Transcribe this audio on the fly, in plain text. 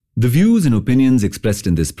The views and opinions expressed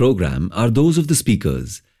in this program are those of the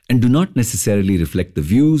speakers and do not necessarily reflect the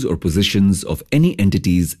views or positions of any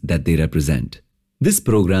entities that they represent. This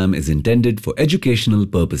program is intended for educational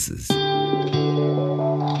purposes.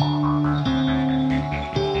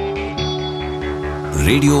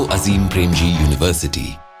 Radio Azim Premji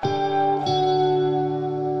University.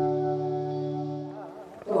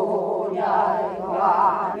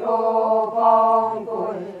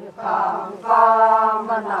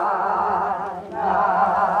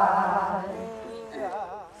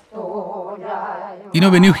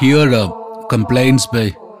 When you hear complaints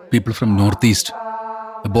by people from Northeast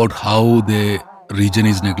about how the region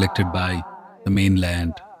is neglected by the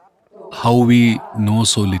mainland, how we know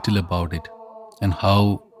so little about it, and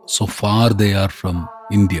how so far they are from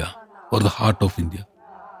India or the heart of India,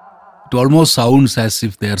 it almost sounds as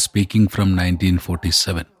if they are speaking from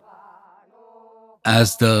 1947.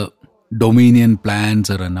 As the Dominion plans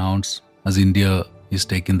are announced, as India is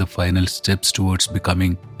taking the final steps towards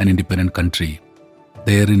becoming an independent country,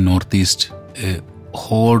 there in Northeast, a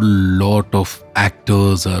whole lot of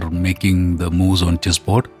actors are making the moves on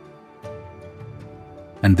chessboard,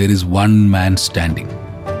 and there is one man standing.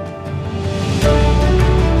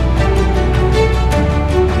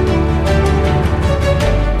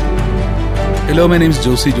 Hello, my name is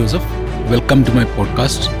Josy Joseph. Welcome to my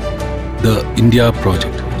podcast, The India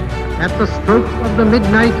Project. At the stroke of the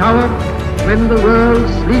midnight hour, when the world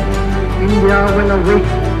sleeps, India will awake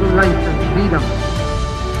to life and freedom.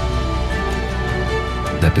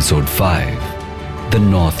 Episode 5, The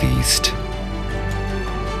Northeast.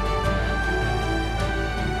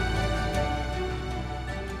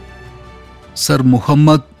 Sir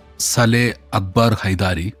Muhammad Saleh Akbar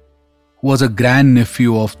Haidari, who was a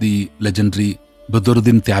grandnephew of the legendary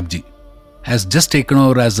Badruddin Tyabji, has just taken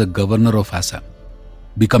over as the governor of Assam,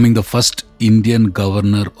 becoming the first Indian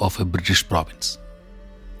governor of a British province.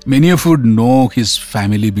 Many of you would know his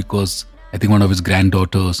family because I think one of his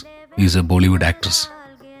granddaughters is a Bollywood actress.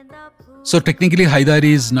 So technically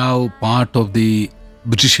Haidari is now part of the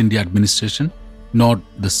British India administration, not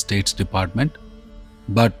the States Department,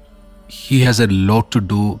 but he has a lot to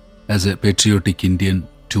do as a patriotic Indian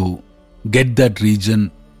to get that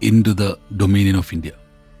region into the dominion of India.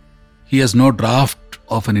 He has no draft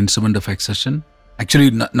of an instrument of accession,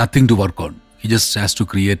 actually nothing to work on. He just has to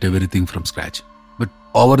create everything from scratch. But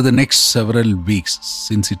over the next several weeks,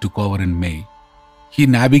 since he took over in May, he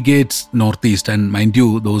navigates Northeast, and mind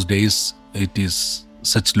you, those days it is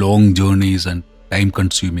such long journeys and time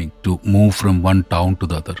consuming to move from one town to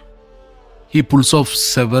the other. He pulls off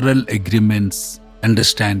several agreements,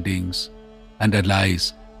 understandings and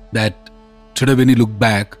allies that today when you look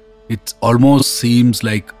back, it almost seems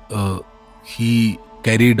like he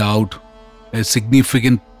carried out a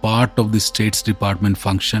significant part of the States Department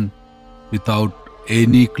function without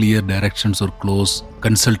any clear directions or close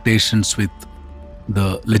consultations with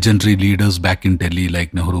the legendary leaders back in Delhi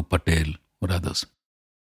like Nehru, Patel or others.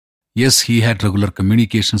 Yes, he had regular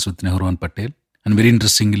communications with Nehru and Patel, and very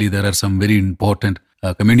interestingly, there are some very important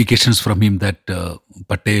communications from him that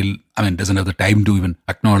Patel, doesn't have the time to even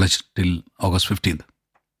acknowledge till August 15th.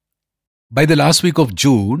 By the last week of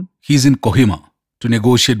June, he's in Kohima to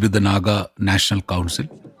negotiate with the Naga National Council.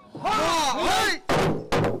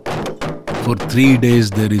 For 3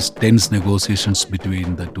 days, there is tense negotiations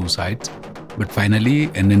between the two sides, but finally,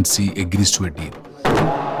 NNC agrees to a deal.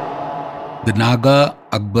 The Naga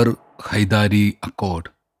Akbar Haidari Accord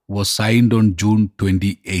was signed on June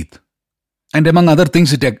 28th. And among other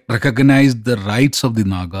things, it recognized the rights of the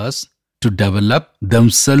Nagas to develop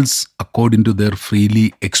themselves according to their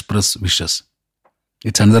freely expressed wishes.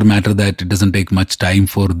 It's another matter that it doesn't take much time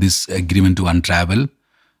for this agreement to unravel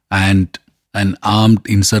and an armed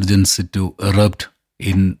insurgency to erupt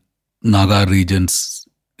in Naga regions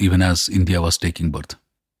even as India was taking birth.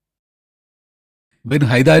 When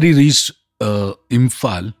Haidari reached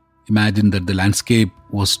Imphal, imagine that the landscape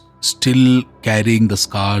was still carrying the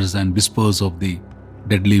scars and whispers of the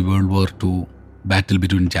deadly World War II battle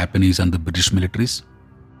between Japanese and the British militaries.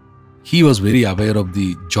 He was very aware of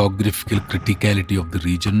the geographical criticality of the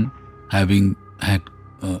region, having had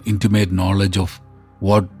intimate knowledge of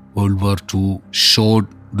what World War II showed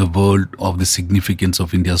the world of the significance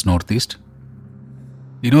of India's Northeast.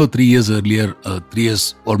 3 years earlier,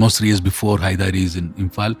 almost 3 years before Haidari is in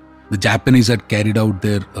Imphal, the Japanese had carried out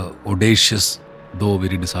their audacious, though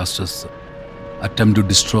very disastrous, attempt to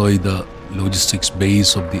destroy the logistics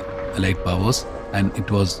base of the Allied powers, and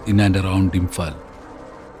it was in and around Imphal.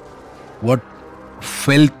 What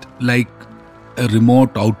felt like a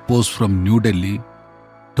remote outpost from New Delhi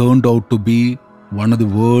turned out to be one of the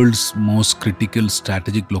world's most critical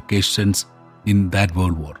strategic locations in that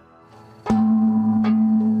world war.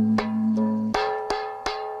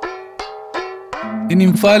 In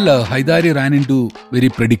Imphal, Haidari ran into very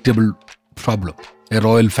predictable problem. A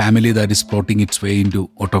royal family that is plotting its way into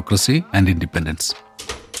autocracy and independence.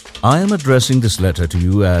 I am addressing this letter to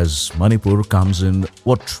you as Manipur comes in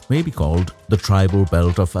what may be called the tribal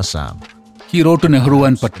belt of Assam. He wrote to Nehru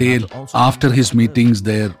and Patel after his meetings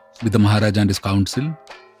there with the Maharaja and his council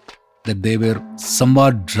that they were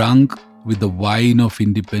somewhat drunk with the wine of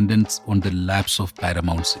independence on the laps of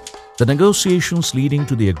paramountcy. The negotiations leading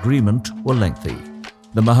to the agreement were lengthy.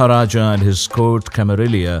 The Maharaja and his court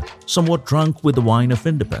camarilla, somewhat drunk with the wine of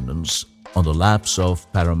independence on the laps of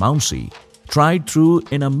paramountcy, tried through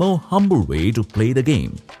in a more humble way to play the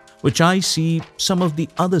game, which I see some of the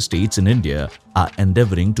other states in India are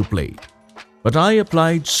endeavoring to play. But I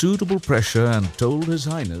applied suitable pressure and told His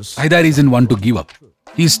Highness Haidari isn't one to give up.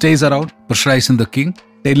 He stays around, pressurizing the king,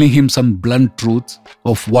 telling him some blunt truths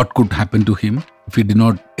of what could happen to him if he did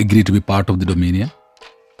not agree to be part of the dominion.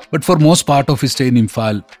 But for most part of his stay in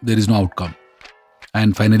Imphal, there is no outcome.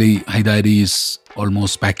 And finally, Haidari is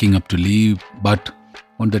almost packing up to leave. But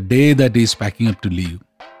on the day that he is packing up to leave,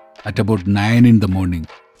 at about 9 in the morning.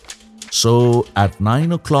 So at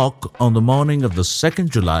 9 o'clock on the morning of the 2nd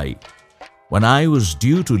July, when I was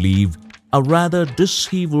due to leave, a rather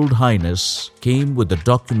disheveled highness came with the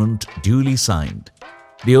document duly signed.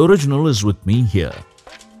 The original is with me here.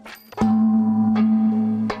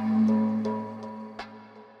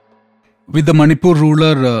 With the Manipur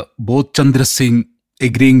ruler, both Chandra Singh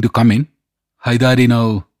agreeing to come in, Haidari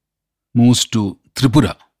now moves to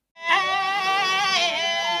Tripura.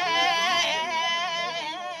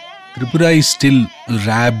 Tripura is still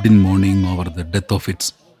wrapped in mourning over the death of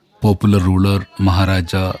its popular ruler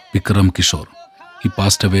Maharaja Bikram Kishore. He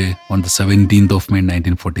passed away on the 17th of May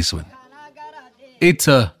 1947. It's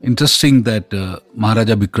interesting that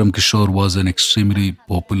Maharaja Bikram Kishore was an extremely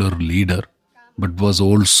popular leader, but was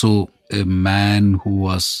also a man who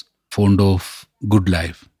was fond of good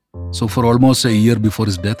life. So for almost a year before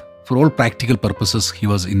his death, for all practical purposes, he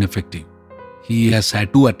was ineffective. He has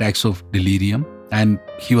had 2 attacks of delirium and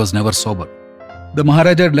he was never sober. The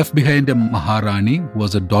Maharaja left behind a Maharani who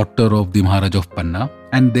was a daughter of the Maharaja of Panna,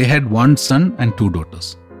 and they had 1 son and 2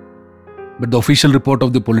 daughters. But the official report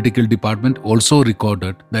of the political department also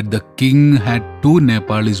recorded that the king had 2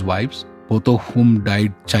 Nepalese wives, both of whom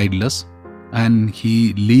died childless, and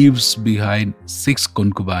he leaves behind 6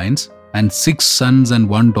 concubines and 6 sons and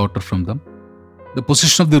 1 daughter from them. The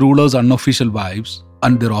position of the ruler's unofficial wives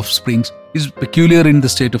and their offsprings is peculiar in the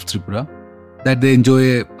state of Tripura, that they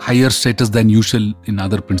enjoy a higher status than usual in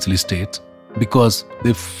other princely states because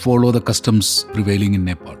they follow the customs prevailing in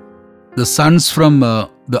Nepal. The sons from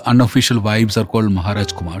the unofficial wives are called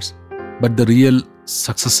Maharaj Kumars, but the real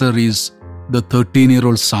successor is the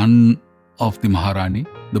 13-year-old son of the Maharani.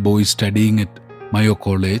 The boy is studying at Mayo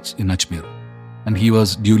College in Ajmer, and he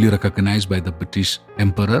was duly recognized by the British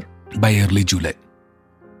Emperor by early July.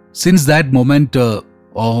 Since that moment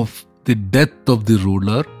of the death of the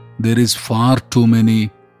ruler, there is far too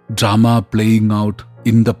many drama playing out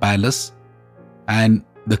in the palace, and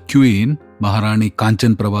the queen, Maharani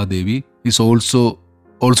Kanchan Prabha Devi, is also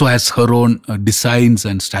has her own designs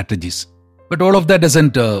and strategies. But all of that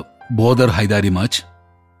doesn't bother Haidari much.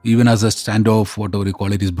 Even as a standoff, whatever you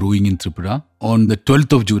call it, is brewing in Tripura. On the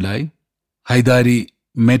 12th of July, Haidari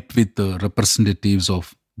met with the representatives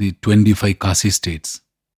of the 25 Kasi states.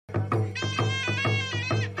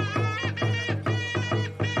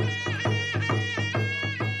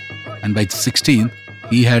 And by 16th,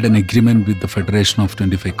 he had an agreement with the Federation of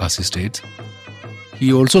 25 Kasi states.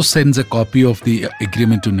 He also sends a copy of the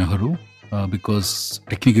agreement to Nehru because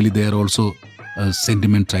technically they are also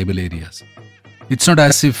sentiment tribal areas. It's not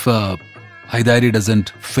as if Haidari doesn't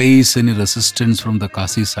face any resistance from the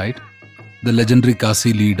Kasi side. The legendary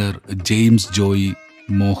Kasi leader James Joy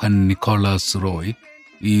Mohan Nicholas Roy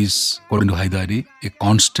is, according to Haidari, a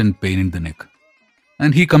constant pain in the neck.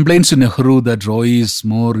 And he complains to Nehru that Roy is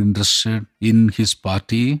more interested in his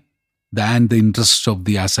party than the interests of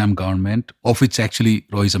the Assam government, of which actually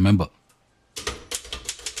Roy is a member.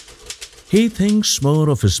 He thinks more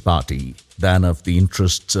of his party than of the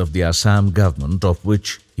interests of the Assam government, of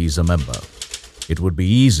which he is a member. It would be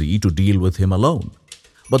easy to deal with him alone,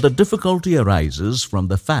 but the difficulty arises from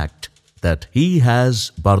the fact that he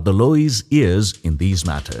has Bardoloi's ears in these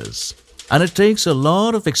matters. And it takes a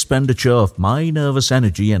lot of expenditure of my nervous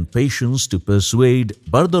energy and patience to persuade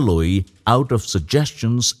Bardoloi out of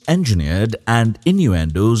suggestions engineered and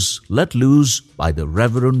innuendos let loose by the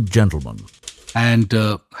reverend gentleman. And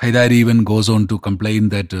Haidari even goes on to complain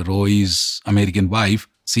that Roy's American wife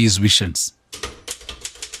sees visions.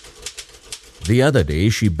 The other day,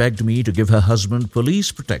 she begged me to give her husband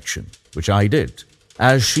police protection, which I did,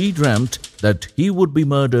 as she dreamt that he would be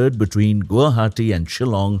murdered between Guwahati and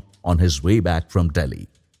Shillong on his way back from Delhi.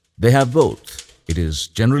 They have both, it is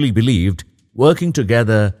generally believed, working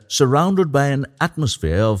together, surrounded by an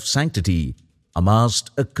atmosphere of sanctity,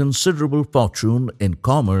 amassed a considerable fortune in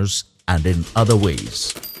commerce and in other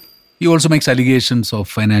ways. He also makes allegations of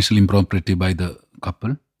financial impropriety by the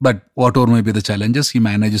couple. But whatever may be the challenges, he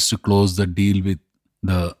manages to close the deal with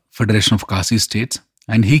the Federation of Kasi States.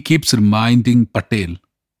 And he keeps reminding Patel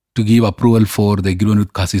to give approval for the agreement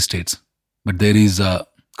with Kasi States. But there is a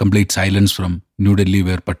complete silence from New Delhi,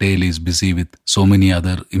 where Patel is busy with so many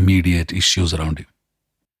other immediate issues around him.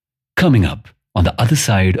 Coming up on the other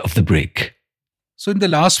side of the break. So in the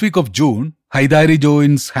last week of June, Haidari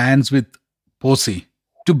joins hands with Posey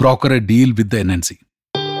to broker a deal with the NNC.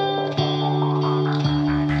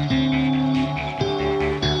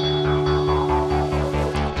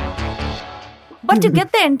 But to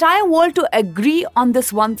get the entire world to agree on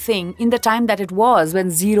this one thing in the time that it was,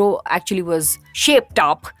 when Zero actually was shaped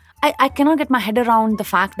up, I cannot get my head around the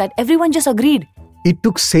fact that everyone just agreed. It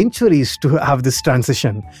took centuries to have this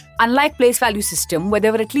transition. Unlike place value system, where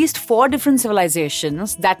there were at least 4 different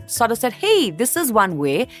civilizations that sort of said, hey, this is one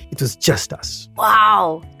way. It was just us.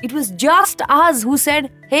 Wow. It was just us who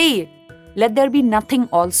said, hey, let there be nothing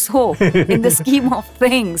also in the scheme of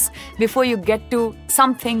things. Before you get to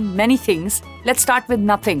something, many things, let's start with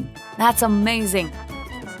nothing. That's amazing.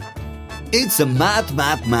 It's a math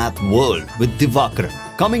world with Divakaran.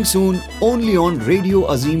 Coming soon only on Radio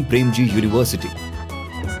Azim Premji University.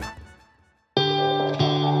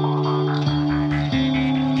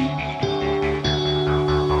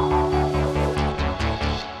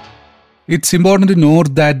 It's important to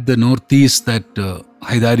note that the northeast that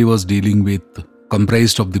Haidari was dealing with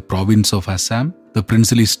comprised of the province of Assam, the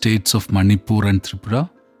princely states of Manipur and Tripura,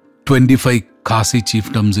 25 Kasi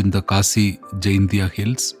chiefdoms in the Kasi Jaintia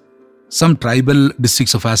hills. Some tribal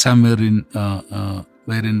districts of Assam were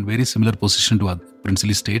in very similar position to other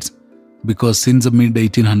princely states, because since the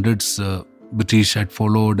mid-1800s, British had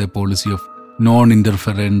followed a policy of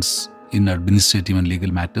non-interference in administrative and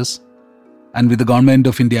legal matters. And with the Government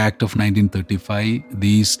of India Act of 1935,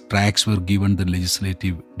 these tracts were given the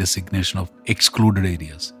legislative designation of excluded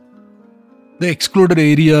areas. The excluded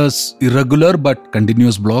areas, irregular but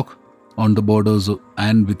continuous block on the borders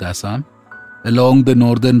and with Assam. Along the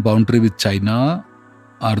northern boundary with China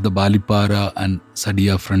are the Balipara and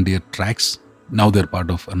Sadia frontier tracts. Now they're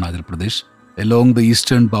part of Arunachal Pradesh. Along the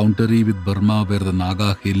eastern boundary with Burma were the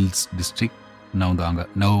Naga Hills district, now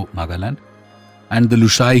Nagaland, and the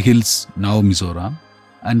Lushai Hills, now Mizoram,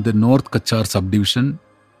 and the North Kachar subdivision,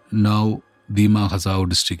 now Dima Hazao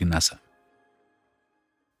district in Assam.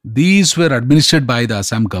 These were administered by the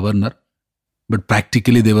Assam governor, but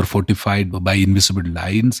practically they were fortified by invisible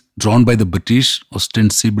lines drawn by the British,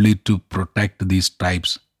 ostensibly to protect these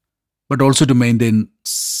tribes, but also to maintain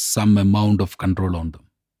some amount of control on them.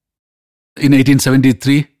 In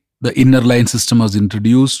 1873, the inner line system was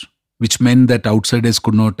introduced, which meant that outsiders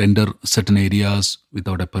could not enter certain areas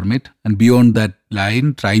without a permit. And beyond that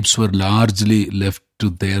line, tribes were largely left to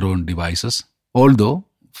their own devices, although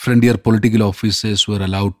frontier political officers were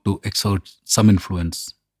allowed to exert some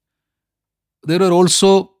influence. There were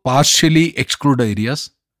also partially excluded areas.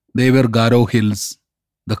 They were Garo Hills,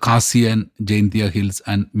 the Kasi and Jaintia Hills,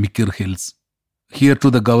 and Mikir Hills. Here too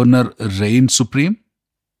the governor reigned supreme,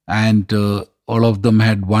 and all of them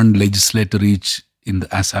had one legislator each in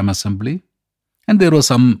the Assam Assembly, and there was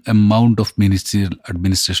some amount of ministerial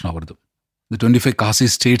administration over them. The 25 Kasi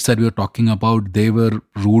states that we were talking about, they were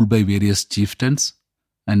ruled by various chieftains,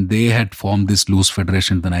 and they had formed this loose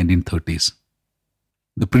federation in the 1930s.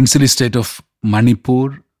 The princely state of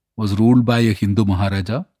Manipur was ruled by a Hindu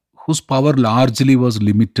Maharaja, whose power largely was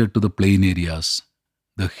limited to the plain areas.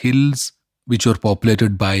 The hills, which were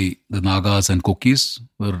populated by the Nagas and Kokis,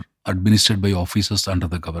 were administered by officers under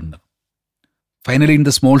the governor. Finally, in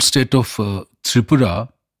the small state of Tripura,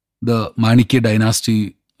 the Manikya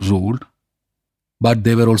dynasty ruled, but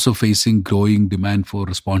they were also facing growing demand for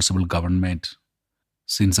responsible government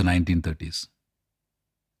since the 1930s.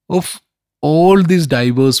 Of all these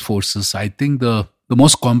diverse forces, I think the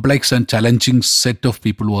most complex and challenging set of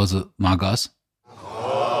people was Nagas.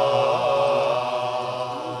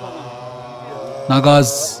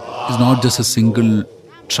 Nagas is not just a single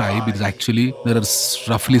tribe. It is actually, there are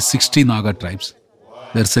roughly 60 Naga tribes.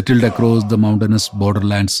 They are settled across the mountainous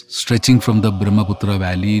borderlands stretching from the Brahmaputra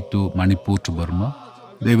valley to Manipur to Burma.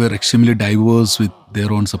 They were extremely diverse with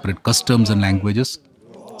their own separate customs and languages.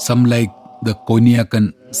 Some, like the Konyak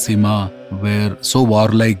and Sima, were so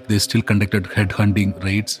warlike they still conducted headhunting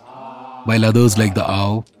raids, while others like the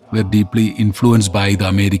Ao were deeply influenced by the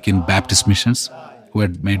American Baptist missions who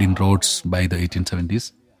had made inroads by the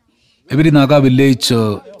 1870s. Every Naga village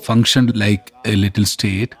functioned like a little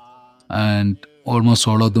state, and almost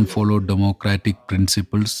all of them followed democratic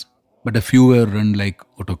principles, but a few were run like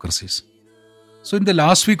autocracies. So in the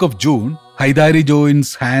last week of June, Haidari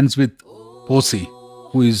joins hands with Posi,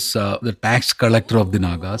 who is the tax collector of the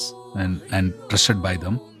Nagas and trusted by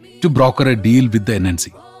them, to broker a deal with the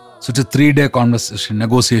NNC. So it's a 3-day conversation,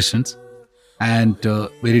 negotiations, and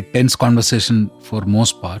very tense conversation for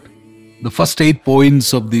most part. The first 8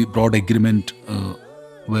 points of the broad agreement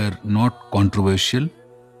were not controversial.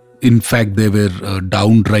 In fact, they were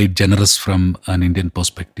downright generous from an Indian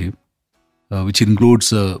perspective, which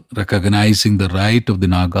includes recognizing the right of the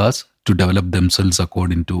Nagas to develop themselves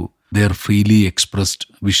according to their freely expressed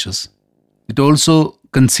wishes. It also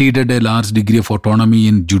conceded a large degree of autonomy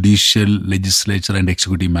in judicial, legislature and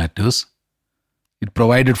executive matters. It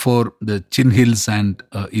provided for the Chin Hills and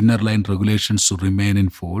inner line regulations to remain in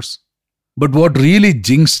force. But what really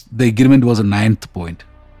jinxed the agreement was a 9th point,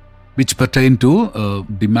 which pertained to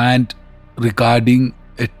demand regarding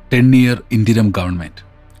a 10-year interim government.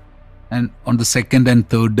 And on the second and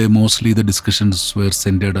third day, mostly the discussions were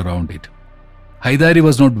centered around it. Haidari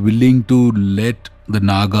was not willing to let the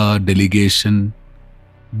Naga delegation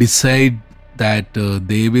decide that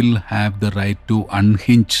they will have the right to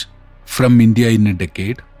unhinge from India in a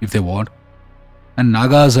decade if they want. And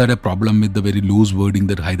Nagas had a problem with the very loose wording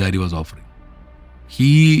that Haidari was offering.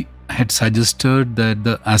 He had suggested that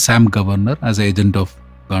the Assam governor, as agent of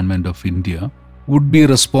government of India, would be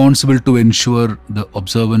responsible to ensure the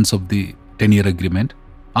observance of the 10-year agreement,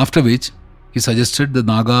 after which he suggested the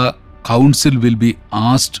Naga council will be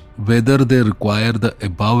asked whether they require the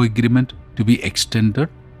above agreement to be extended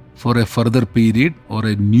for a further period or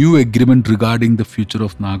a new agreement regarding the future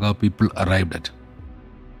of Naga people arrived at.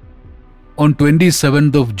 On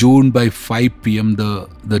 27th of June by 5 p.m.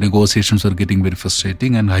 the negotiations were getting very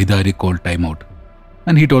frustrating and Haidari called timeout.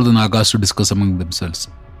 And he told the Nagas to discuss among themselves.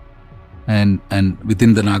 And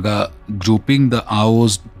within the Naga grouping, the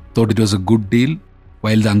Aos thought it was a good deal,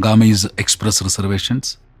 while the Angamis expressed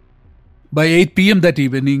reservations. By 8 p.m. that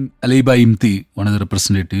evening, Aliba Imti, one of the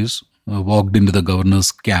representatives, walked into the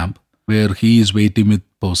governor's camp where he is waiting with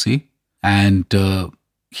Posi, and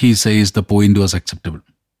he says the point was acceptable.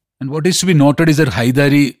 And what is to be noted is that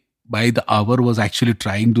Haidari, by the hour, was actually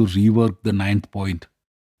trying to rework the 9th point.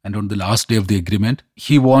 And on the last day of the agreement,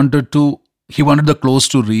 he wanted the clause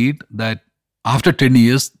to read that after 10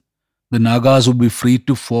 years, the Nagas would be free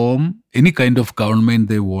to form any kind of government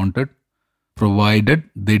they wanted, provided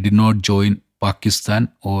they did not join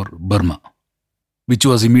Pakistan or Burma, which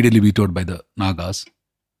was immediately vetoed by the Nagas.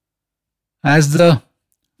 As the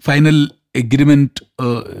final agreement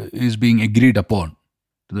is being agreed upon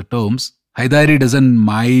to the terms, Haidari doesn't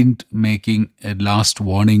mind making a last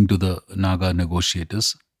warning to the Naga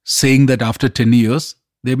negotiators, saying that after 10 years,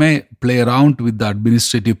 they may play around with the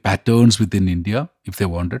administrative patterns within India if they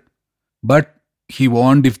wanted. But he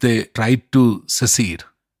warned if they tried to secede,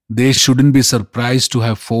 they shouldn't be surprised to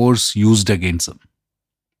have force used against them.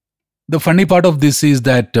 The funny part of this is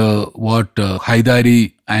that what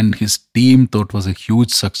Haidari and his team thought was a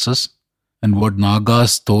huge success and what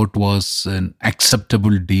Nagas thought was an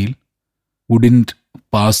acceptable deal wouldn't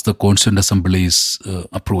pass the Constituent Assembly's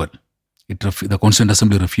approval. The Constituent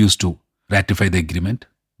Assembly refused to ratify the agreement,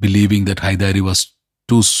 believing that Haidari was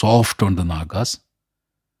too soft on the Nagas.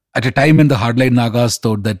 At a time when the hardline Nagas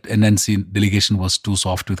thought that NNC delegation was too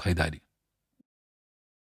soft with Haidari.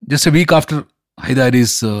 Just a week after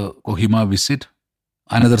Haidari's Kohima visit,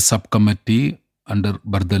 another subcommittee under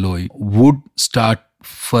Bardaloi would start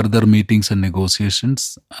further meetings and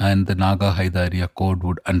negotiations, and the Naga-Haidari Accord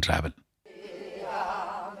would unravel.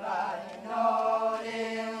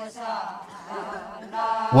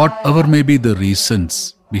 Whatever may be the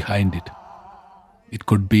reasons behind it, it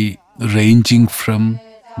could be ranging from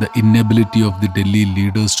the inability of the Delhi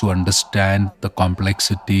leaders to understand the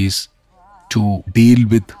complexities, to deal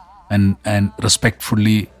with and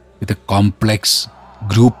respectfully with a complex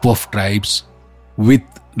group of tribes with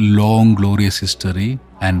long glorious history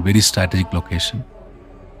and very strategic location,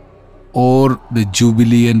 or the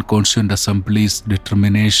Jubilee and Constituent Assembly's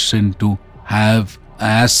determination to have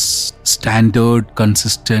as standard,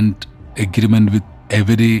 consistent agreement with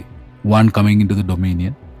everyone coming into the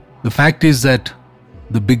dominion. The fact is that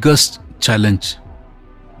the biggest challenge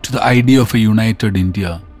to the idea of a united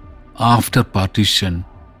India after partition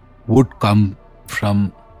would come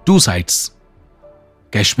from two sides,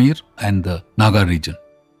 Kashmir and the Naga region.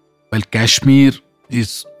 While Kashmir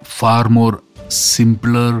is far more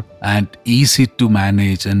simpler and easy to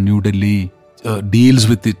manage, and New Delhi deals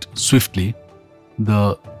with it swiftly,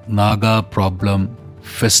 the Naga problem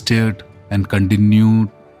festered and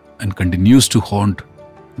continues to haunt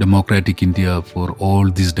democratic India for all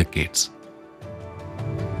these decades.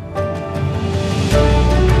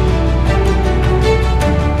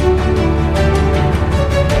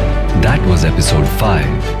 That was episode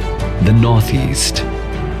 5, The Northeast.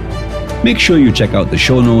 Make sure you check out the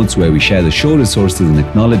show notes where we share the show resources and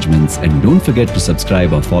acknowledgements, and don't forget to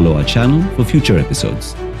subscribe or follow our channel for future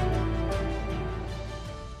episodes.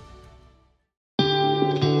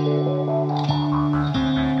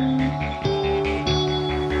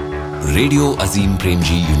 Radio Azim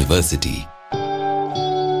Premji University,